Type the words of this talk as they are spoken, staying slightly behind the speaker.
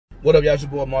What up, y'all? It's your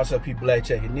boy Marcel P. Black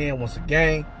checking in once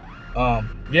again.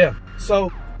 Yeah,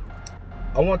 so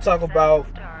I want to talk about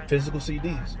physical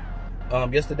CDs.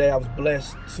 Yesterday I was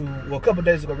blessed to, well, a couple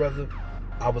days ago rather,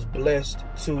 I was blessed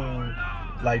to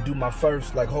like do my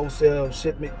first like wholesale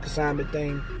shipment consignment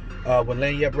thing with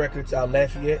Lanyard Records out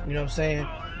Lafayette. You know what I'm saying?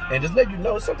 And just let you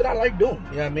know, it's something I like doing.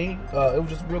 You know what I mean? It was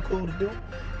just real cool to do.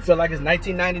 Feel like it's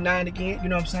 1999 again. You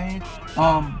know what I'm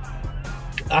saying?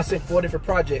 I sent 4 different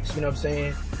projects. You know what I'm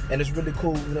saying? And it's really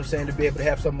cool, you know what I'm saying, to be able to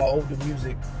have some of my older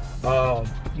music, you know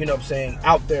what I'm saying,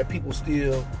 out there. People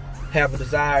still have a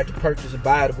desire to purchase and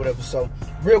buy it or whatever. So,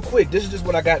 real quick, this is just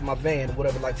what I got in my van or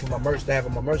whatever, like for my merch to have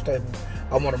on my merch table.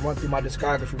 I want to run through my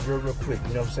discography real quick,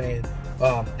 you know what I'm saying.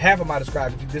 Half of my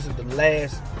discography, this is the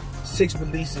last 6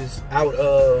 releases out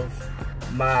of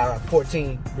my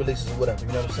 14 releases or whatever,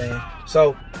 you know what I'm saying.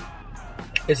 So,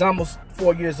 it's almost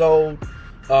 4 years old.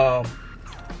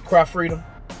 Cry Freedom,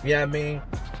 you know what I mean.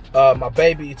 My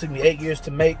Baby, it took me 8 years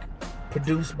to make.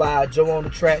 Produced by Joe on the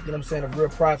Track, you know what I'm saying, a real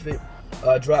prophet.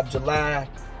 Dropped July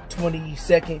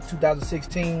 22nd,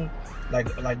 2016. Like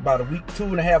about a week,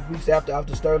 2.5 weeks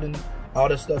after Sterling, all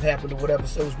this stuff happened or whatever.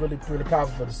 So it was really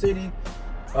powerful for the city.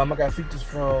 I got features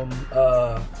from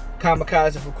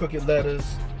Kamikaze from Crooked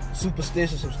Letters,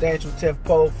 Superstition, Substantial, Tef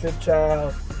Poe, Fifth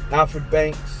Child, Alfred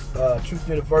Banks, Truth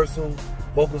Universal,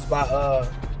 vocals by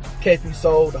KP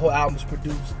Soul. The whole album was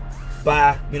produced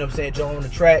by, you know what I'm saying, Joe on the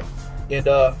Track. And,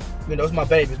 you know, it's my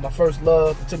baby. It's my first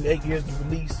love. It took me 8 years to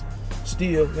release. Still,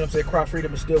 you know what I'm saying, Cry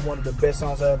Freedom is still one of the best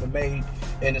songs I ever made.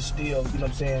 And it's still, you know what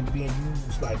I'm saying, being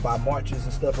used, like, by marches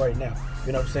and stuff right now.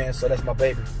 You know what I'm saying? So that's my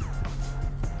baby.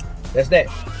 That's that.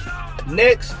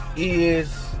 Next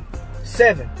is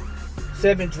 7.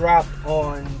 7 dropped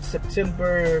on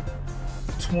September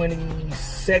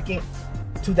 22nd,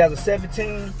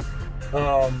 2017.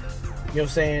 You know what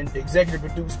I'm saying? Executive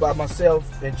produced by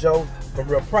myself and Joe from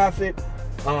Real Prophet.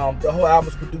 The whole album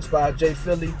was produced by Jay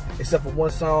Philly, except for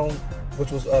one song, which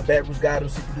was Bad Bruce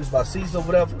Guidance, produced by Caesar or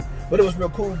whatever. But it was real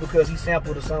cool because he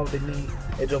sampled the song They Need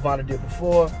that Giovanna did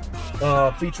before.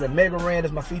 Featuring Mega Ran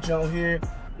is my feature on here. You know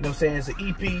what I'm saying? It's an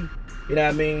EP. You know what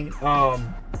I mean?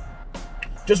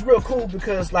 Just real cool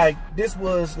because like this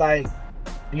was like,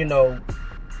 you know,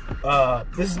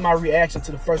 this is my reaction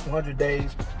to the first 100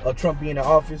 days of Trump being in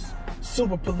office.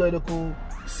 Super political,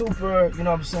 super, you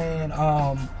know what I'm saying?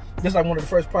 This is like one of the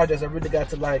first projects I really got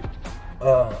to like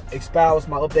espouse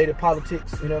my updated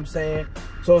politics, you know what I'm saying?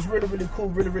 So it's really cool,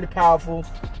 really powerful.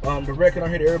 The record on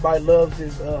here that everybody loves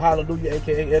is Hallelujah,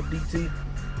 aka FDT.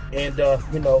 And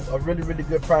you know, a really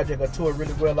good project. I toured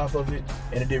really well off of it,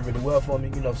 and it did really well for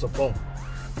me, you know, so boom.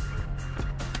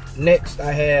 Next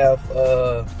I have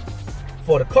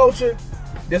For the Culture.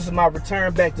 This is my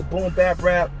return back to boom bap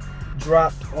rap.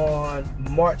 Dropped on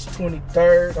March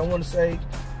 23rd, I want to say,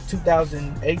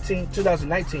 2019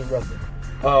 rather.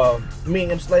 Me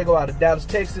and M. Slago out of Dallas,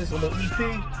 Texas, on the EP.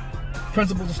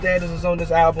 Principles and Standards is on this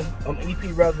album, EP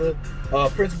rather.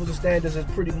 Principles and Standards is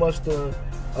pretty much the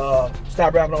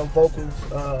stop rapping on vocals,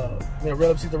 you know,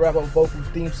 Real MCs to rap on vocals,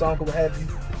 theme song or what have you.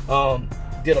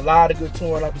 Did a lot of good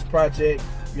touring off this project.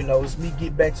 You know, it's me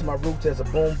getting back to my roots as a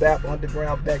boom bap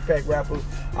underground backpack rapper.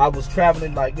 I was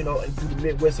traveling like, you know, through the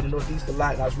Midwest and the Northeast a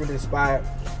lot, and I was really inspired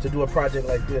to do a project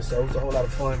like this. So it was a whole lot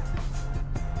of fun.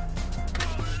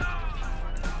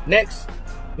 Next,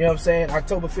 you know what I'm saying,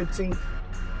 October 15th,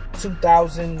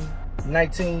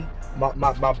 2019,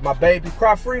 my baby,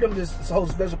 Cry Freedom, this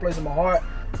holds a special place in my heart.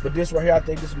 But this right here, I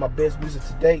think this is my best music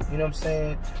to date, you know what I'm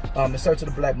saying? In Search of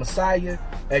the Black Messiah.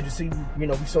 As you see, you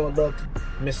know, we showing love to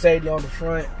Miss Sadie on the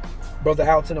front,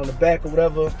 Brother Alton on the back or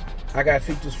whatever. I got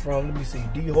features from, let me see,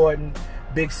 D. Horton,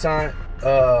 Big Sant.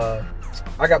 I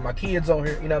got my kids on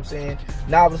here, you know what I'm saying?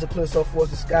 Novice, Eclipse, Force,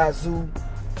 the Sky Zoo.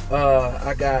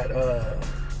 I got,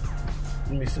 let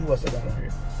me see, who else I got on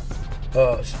here?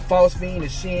 False Fiend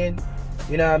and Shin,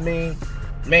 you know what I mean?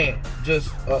 Man,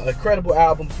 just an incredible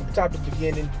album from top to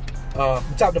beginning, from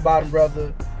top to bottom,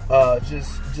 brother.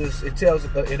 Just it tells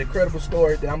an incredible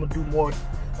story that I'm gonna do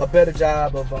a better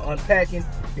job of unpacking.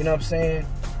 You know what I'm saying?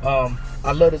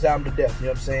 I love this album to death. You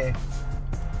know what I'm saying?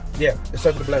 Yeah, it's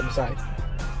Search of the Black Messiah.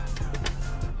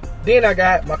 Then I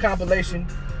got my compilation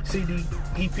CD,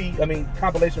 EP. I mean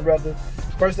compilation rather.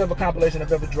 First ever compilation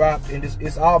I've ever dropped, and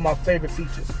it's all my favorite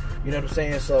features. You know what I'm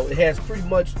saying? So it has pretty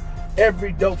much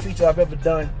every dope feature I've ever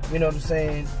done, you know what I'm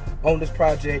saying, on this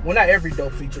project. Well, not every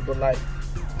dope feature, but like,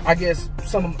 I guess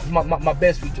some of my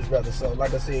best features rather. So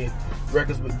like I said,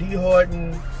 records with D.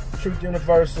 Horton, Truth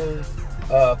Universal,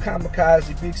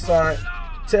 Kamikaze, Big Sant,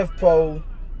 Tef Poe,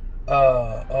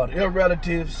 the Ill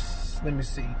Relatives, let me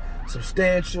see,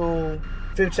 Substantial,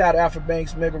 Fifth Child, Alfred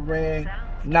Banks, Mega Ran,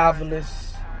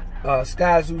 Novelist,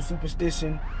 Sky Zoo,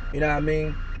 Superstition, you know what I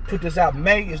mean? Put this out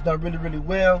May. It's done really, really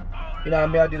well. You know what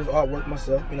I mean? I did this artwork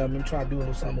myself. You know what I mean? I'm trying to do a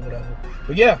little something or whatever.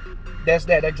 But yeah, that's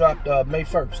that. That dropped May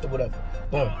 1st or whatever.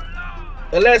 Boom.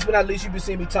 And last but not least, you've been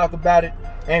seeing me talk about it.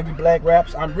 Angry Black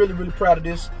Raps. I'm really, really proud of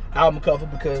this album cover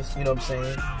because, you know what I'm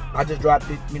saying, I just dropped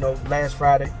it, you know, last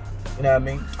Friday. You know what I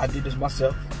mean? I did this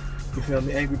myself. You feel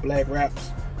me? Angry Black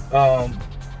Raps.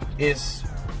 It's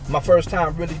my first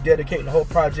time really dedicating the whole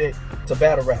project to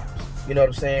battle raps. You know what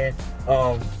I'm saying?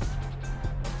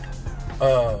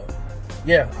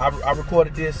 Yeah, I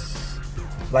recorded this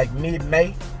like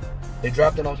mid-May. They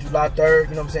dropped it on July 3rd,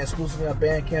 you know what I'm saying, exclusively on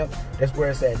Bandcamp. That's where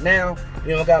it's at now.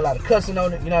 You know, got a lot of cussing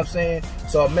on it, you know what I'm saying?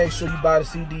 So make sure you buy the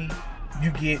CD.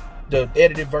 You get the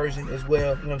edited version as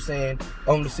well, you know what I'm saying,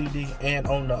 on the CD and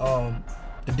on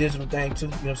the digital thing too,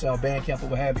 you know what I'm saying, on Bandcamp or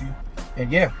what have you. And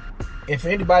yeah, if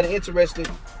anybody interested,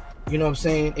 you know what I'm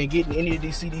saying, in getting any of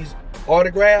these CDs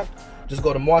autographed, just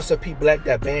go to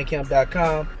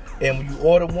marcelpblack.bandcamp.com. And when you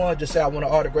order one, just say I want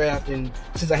an autograph. And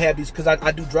since I have these, because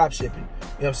I do drop shipping, you know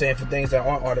what I'm saying, for things that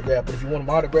aren't autographed. But if you want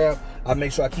them autographed, I'll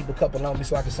make sure I keep a couple on me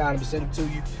so I can sign them and send them to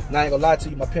you. And I ain't gonna lie to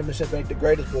you, my penmanship ain't the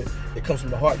greatest, but it comes from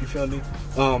the heart, you feel me?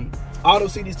 All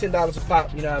those CDs, $10 a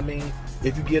pop, you know what I mean?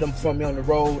 If you get them from me on the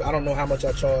road, I don't know how much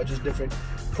I charge, just different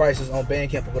prices on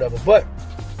Bandcamp or whatever. But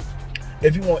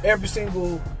if you want every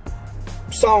single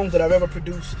song that I've ever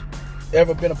produced,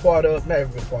 ever been a part of, not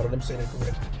ever been a part of, let me say that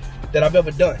correctly, that I've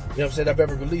ever done, you know what I'm saying, I've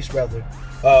ever released rather.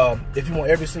 If you want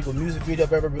every single music video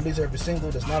I've ever released, every single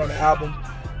that's not on the album,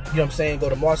 you know what I'm saying, go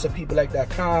to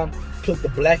marcelpblack.com, click the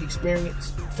Black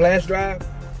Experience flash drive,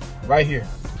 right here.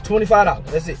 $25,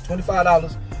 that's it,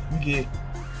 $25. You get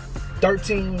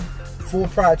 13 full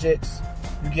projects.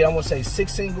 You get, I want to say,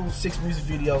 6 singles, 6 music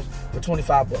videos for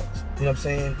 $25. You know what I'm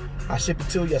saying? I ship it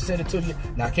to you, I send it to you.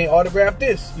 Now I can't autograph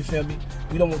this, you feel me?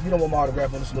 You don't want my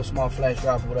autograph on this little small flash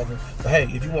drive or whatever. But hey,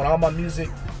 if you want all my music,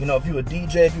 you know, if you're a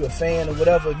DJ, if you're a fan or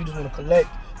whatever, if you just want to collect,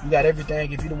 you got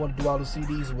everything. If you don't want to do all the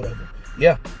CDs or whatever,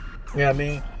 yeah, you know what I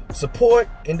mean? Support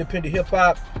independent hip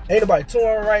hop. Ain't nobody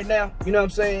touring right now, you know what I'm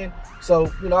saying?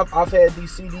 So, you know, I've had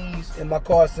these CDs in my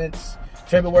car since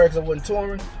February because I wasn't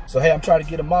touring. So hey, I'm trying to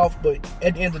get them off. But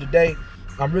at the end of the day,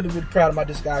 I'm really, really proud of my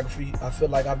discography. I feel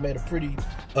like I've made a pretty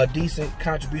decent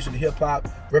contribution to hip-hop,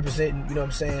 representing, you know what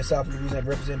I'm saying, South Louisiana,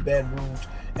 representing Baton Rouge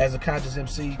as a conscious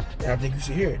MC, and I think you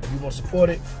should hear it. If you want to support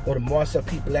it, go to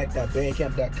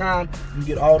marcelpblack.bandcamp.com. You can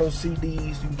get all those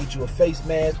CDs. You can get you a face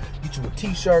mask, get you a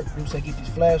t-shirt, you know what I'm saying, get these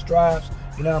flash drives,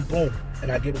 you know, boom,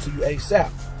 and I give it to you ASAP.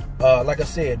 Like I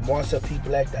said,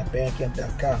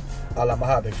 marcelpblack.bandcamp.com. Allah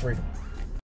Mahabbe Freedom.